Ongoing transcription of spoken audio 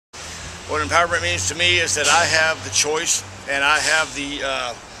What empowerment means to me is that I have the choice and I have the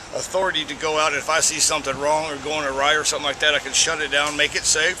authority to go out. If I see something wrong or going awry or something like that, I can shut it down, make it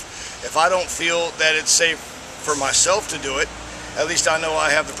safe. If I don't feel that it's safe for myself to do it, at least I know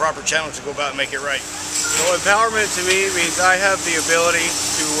I have the proper channel to go about and make it right. So empowerment to me means I have the ability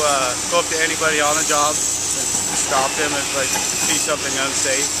to go up to anybody on the job and stop them if I see something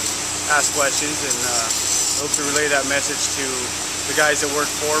unsafe, ask questions, and hope to relay that message to the guys that work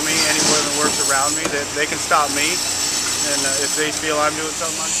for me, anyone that works around me, that they can stop me. And if they feel I'm doing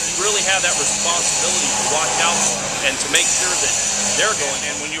something unsafe. You really have that responsibility to watch out for them and to make sure that they're going.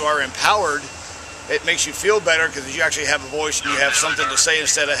 And when you are empowered, it makes you feel better because you actually have a voice and you have something to say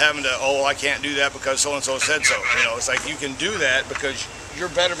instead of having to, oh, I can't do that because so-and-so said so. You know, it's like you can do that because your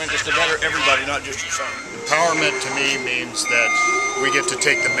betterment is to better everybody, not just yourself. Empowerment to me means that we get to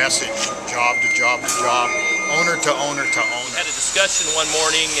take the message job to job to job, owner to owner to owner. I had a discussion one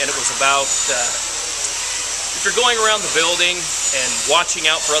morning and it was about if you're going around the building and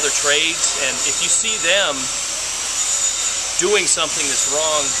watching out for other trades, and if you see them doing something that's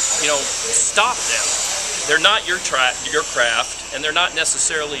wrong, you know, stop them. They're not your craft, and they're not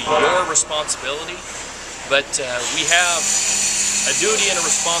necessarily your responsibility, but we have a duty and a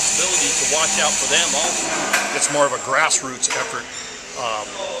responsibility to watch out for them also. It's more of a grassroots effort,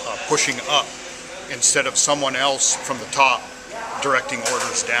 pushing up, instead of someone else from the top directing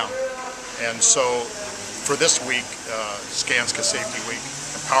orders down. And so for this week, Skanska Safety Week,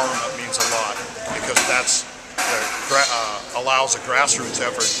 empowerment means a lot because that's allows a grassroots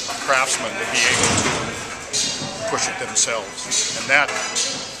effort of craftsmen to be able to push it themselves, and that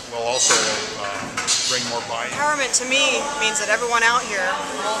will also bring more buy-in. Empowerment to me means that everyone out here,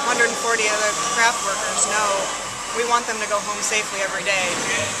 all 140 other craft workers, know we want them to go home safely every day.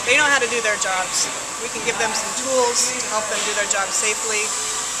 They know how to do their jobs. We can give them some tools to help them do their jobs safely.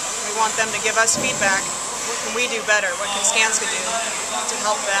 We want them to give us feedback. What can we do better? What can Skanska do to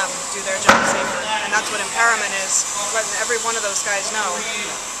help them do their job safer? And that's what empowerment is, letting every one of those guys know.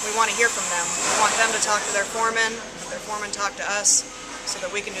 We want to hear from them. We want them to talk to their foremen talk to us, so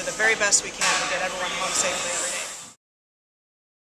that we can do the very best we can to get everyone home safely every day.